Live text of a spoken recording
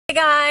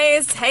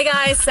Hey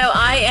guys, so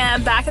I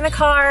am back in the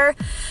car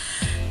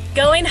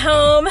going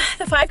home.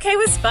 The 5K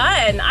was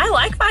fun. I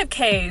like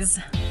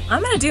 5Ks.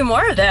 I'm gonna do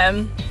more of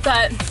them,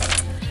 but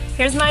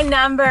here's my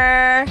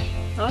number.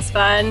 That was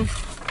fun.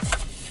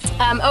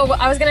 Oh,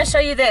 I was gonna show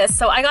you this.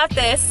 So I got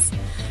this.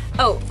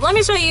 Oh, let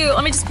me show you,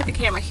 let me just put the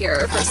camera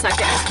here for a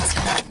second.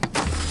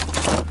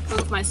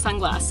 Move my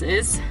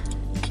sunglasses.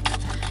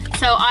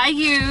 So I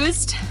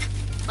used,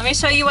 let me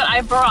show you what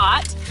I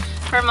brought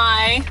for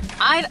my,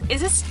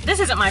 this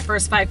isn't my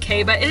first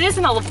 5K, but it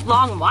isn't a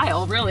long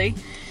while, really.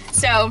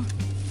 So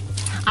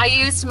I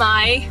used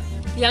my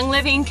Young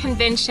Living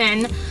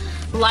Convention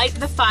Light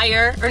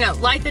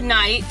the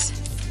Night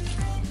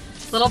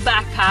little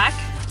backpack,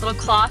 little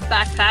cloth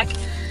backpack.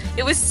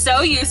 It was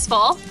so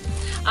useful.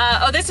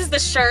 Oh, this is the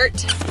shirt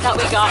that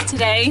we got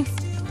today.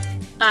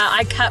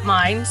 I cut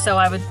mine so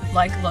I would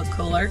look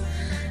cooler.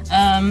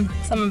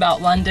 Something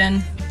about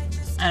London,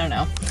 I don't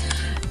know.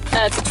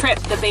 It's a trip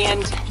the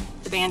band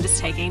is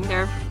taking.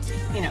 They're,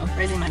 you know,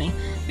 raising money.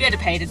 We had to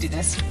pay to do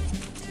this.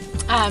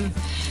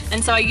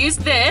 And so I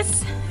used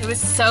this. It was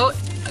so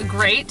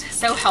great,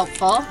 so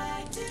helpful.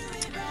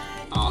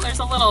 Oh, there's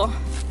a little,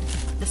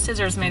 the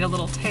scissors made a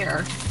little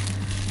tear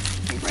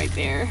right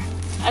there.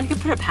 I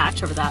could put a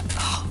patch over that.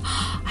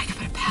 Oh, I could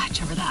put a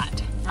patch over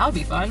that. That would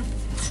be fun.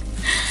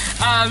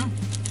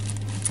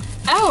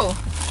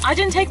 Oh, I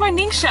didn't take my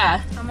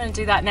Ningxia. I'm gonna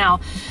do that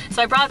now.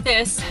 So I brought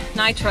this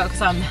nitro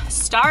because I'm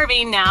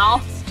starving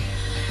now.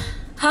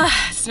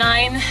 It's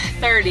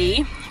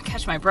 9:30.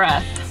 Catch my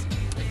breath.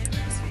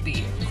 This would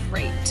be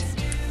great.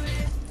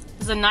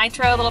 This is a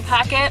nitro little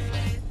packet.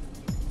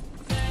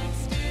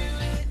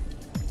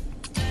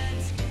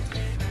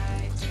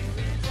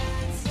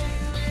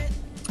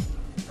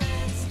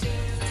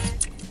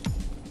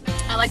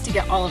 I like to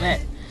get all of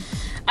it.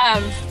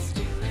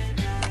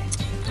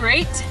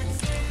 Great.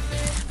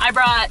 I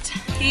brought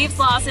Thieves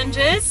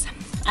lozenges.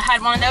 I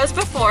had one of those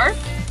before.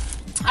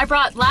 I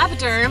brought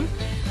Lavaderm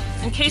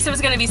in case it was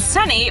gonna be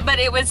sunny, but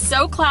it was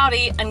so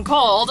cloudy and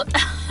cold.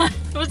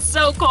 It was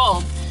so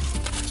cold.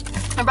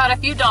 I brought a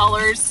few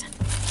dollars.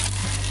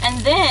 And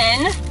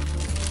then,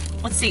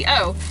 let's see,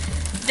 oh,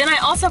 then I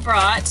also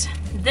brought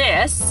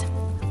this.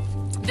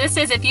 This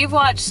is, if you've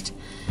watched,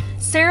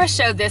 Sarah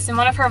showed this in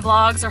one of her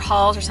vlogs or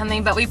hauls or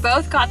something, but we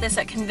both got this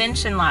at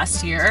convention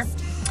last year.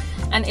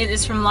 And it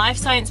is from Life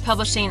Science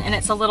Publishing, and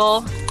it's a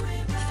little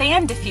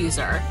fan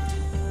diffuser.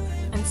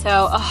 And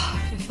so,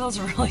 oh, it feels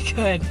really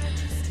good.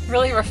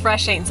 Really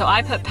refreshing. So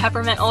I put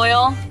peppermint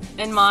oil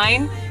in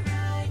mine.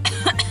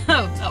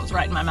 Oh, that was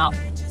right in my mouth.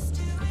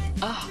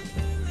 Oh.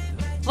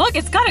 Look,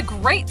 it's got a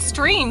great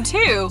stream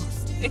too.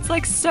 It's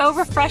like so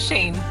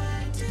refreshing.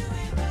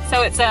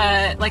 So it's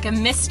like a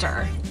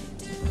mister.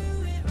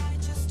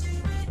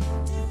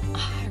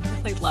 Oh, I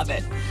really love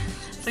it.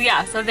 So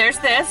yeah, so there's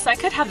this. I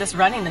could have this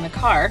running in the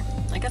car.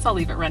 I guess I'll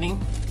leave it running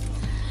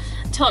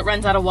until it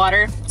runs out of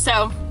water.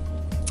 So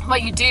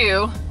what you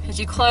do is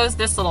you close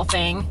this little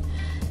thing,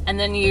 and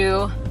then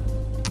you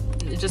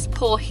just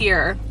pull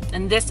here,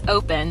 and this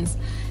opens,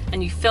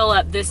 and you fill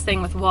up this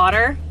thing with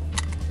water,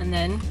 and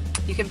then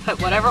you can put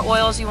whatever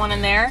oils you want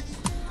in there,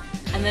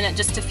 and then it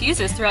just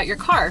diffuses throughout your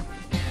car.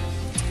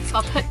 So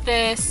I'll put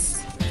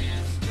this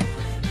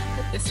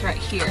right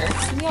here.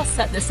 Maybe I'll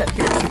set this up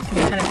here so it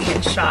can kind of be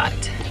in shot.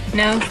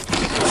 No?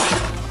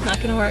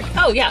 Not gonna work.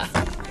 Oh yeah,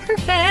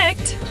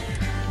 perfect.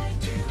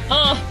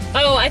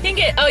 Oh, I think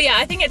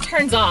it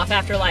turns off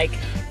after like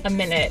a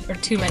minute or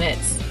 2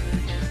 minutes.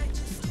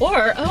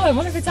 Or, oh, I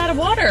wonder if it's out of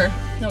water.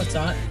 No, it's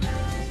not.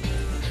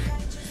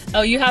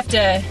 Oh, you have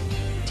to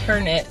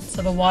turn it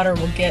so the water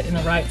will get in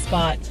the right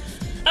spot.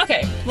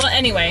 Okay, well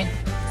anyway,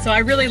 so I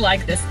really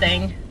like this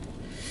thing.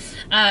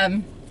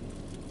 And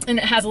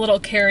it has a little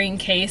carrying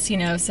case, you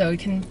know, so it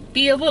can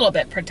be a little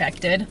bit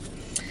protected.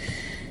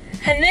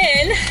 And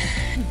then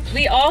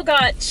we all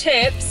got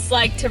chips,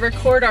 like to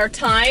record our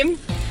time.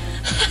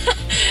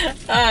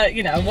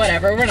 You know,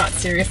 whatever, we're not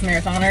serious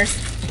marathoners.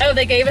 Oh,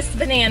 they gave us the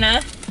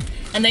banana,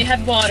 and they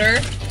had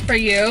water for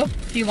you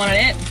if you wanted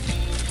it.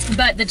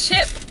 But the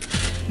chip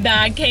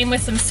bag came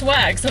with some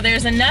swag. So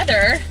there's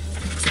another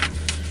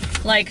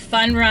like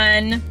fun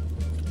run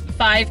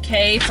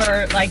 5K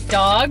for like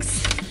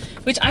dogs,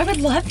 which I would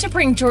love to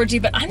bring Georgie,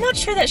 but I'm not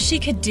sure that she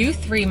could do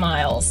 3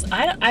 miles.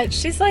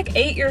 She's like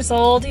 8 years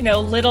old, you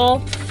know,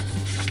 little.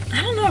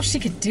 I don't know if she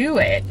could do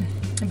it.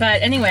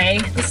 But anyway,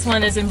 this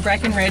one is in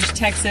Breckenridge,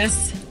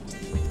 Texas.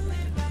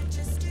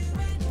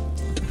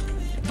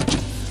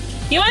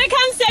 You wanna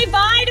come say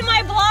bye to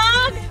my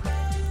vlog?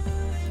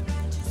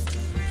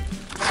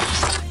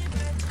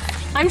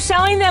 I'm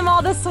showing them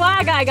all the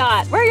swag I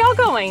got. Where are y'all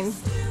going? Up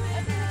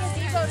in the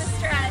gazebo to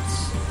stretch.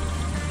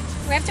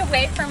 We have to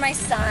wait for my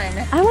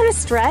son. I wanna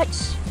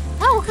stretch.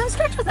 Oh, come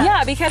stretch with us.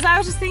 Yeah, because I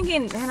was just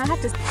thinking, man, I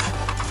have to.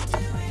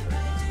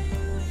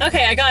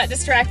 Okay, I got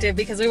distracted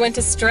because we went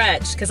to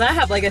stretch because I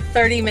have like a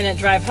 30-minute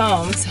drive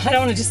home, so I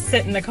don't want to just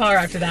sit in the car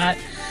after that.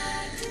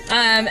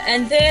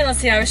 And then, let's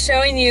see, I was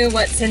showing you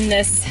what's in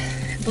this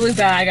blue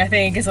bag, I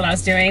think is what I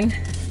was doing.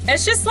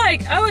 It's just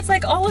like, oh, it's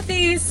like all of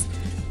these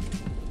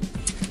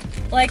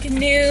like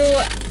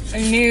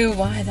new,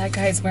 why that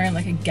guy's wearing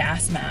like a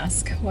gas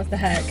mask. What the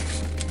heck?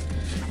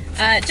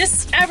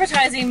 Just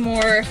advertising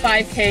more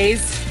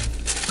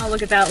 5Ks. I'll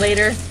look at that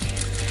later.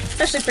 It's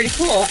actually pretty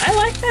cool. I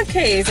like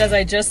 5Ks, as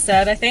I just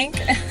said, I think.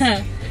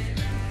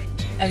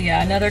 Oh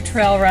yeah, another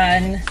trail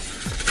run.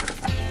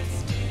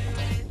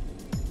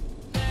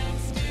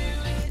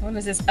 What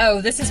was this?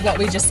 Oh, this is what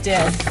we just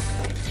did.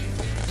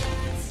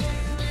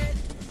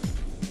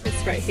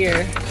 This right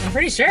here. I'm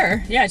pretty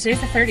sure. Yeah,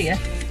 today's the 30th.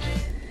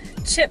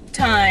 Chip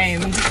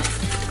time.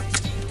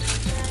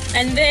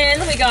 And then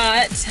we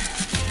got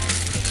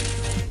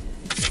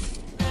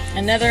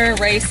another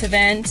race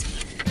event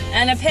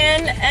and a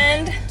pin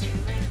and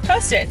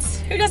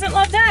Post-its. Who doesn't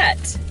love that?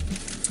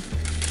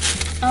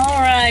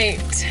 All right,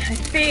 I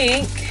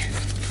think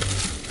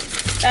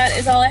that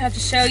is all I have to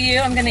show you.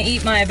 I'm gonna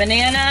eat my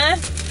banana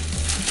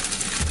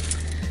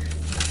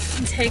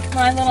and take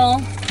my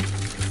little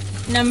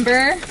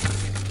number.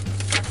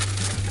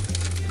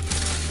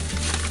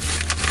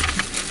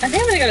 I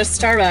think I'm gonna go to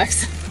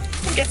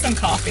Starbucks and get some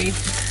coffee.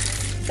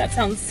 That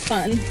sounds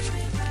fun.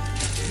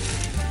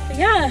 But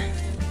yeah,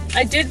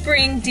 I did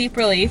bring Deep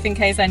Relief in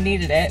case I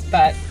needed it,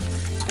 but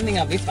I think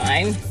I'll be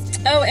fine.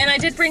 Oh, and I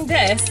did bring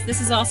this.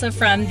 This is also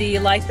from the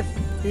Light the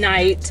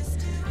Night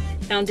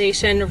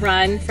Foundation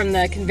run from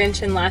the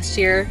convention last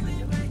year.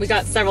 We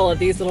got several of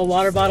these little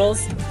water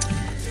bottles,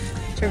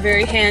 which are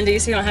very handy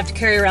so you don't have to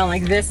carry around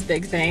like this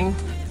big thing.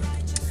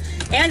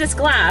 And it's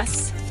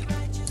glass,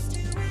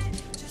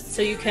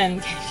 so you can,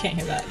 you can't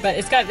hear that, but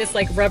it's got this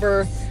like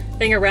rubber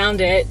thing around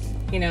it,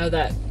 you know,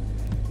 that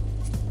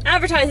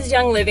advertises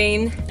Young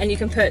Living, and you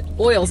can put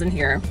oils in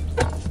here.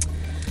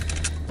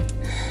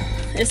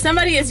 If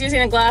somebody is using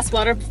a glass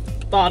water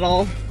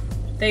bottle,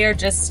 they are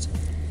just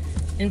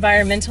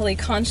environmentally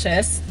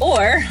conscious,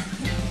 or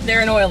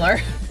they're an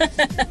oiler. All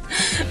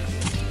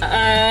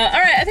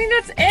right, I think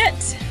that's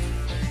it.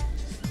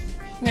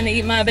 I'm gonna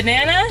eat my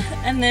banana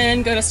and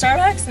then go to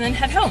Starbucks and then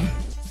head home.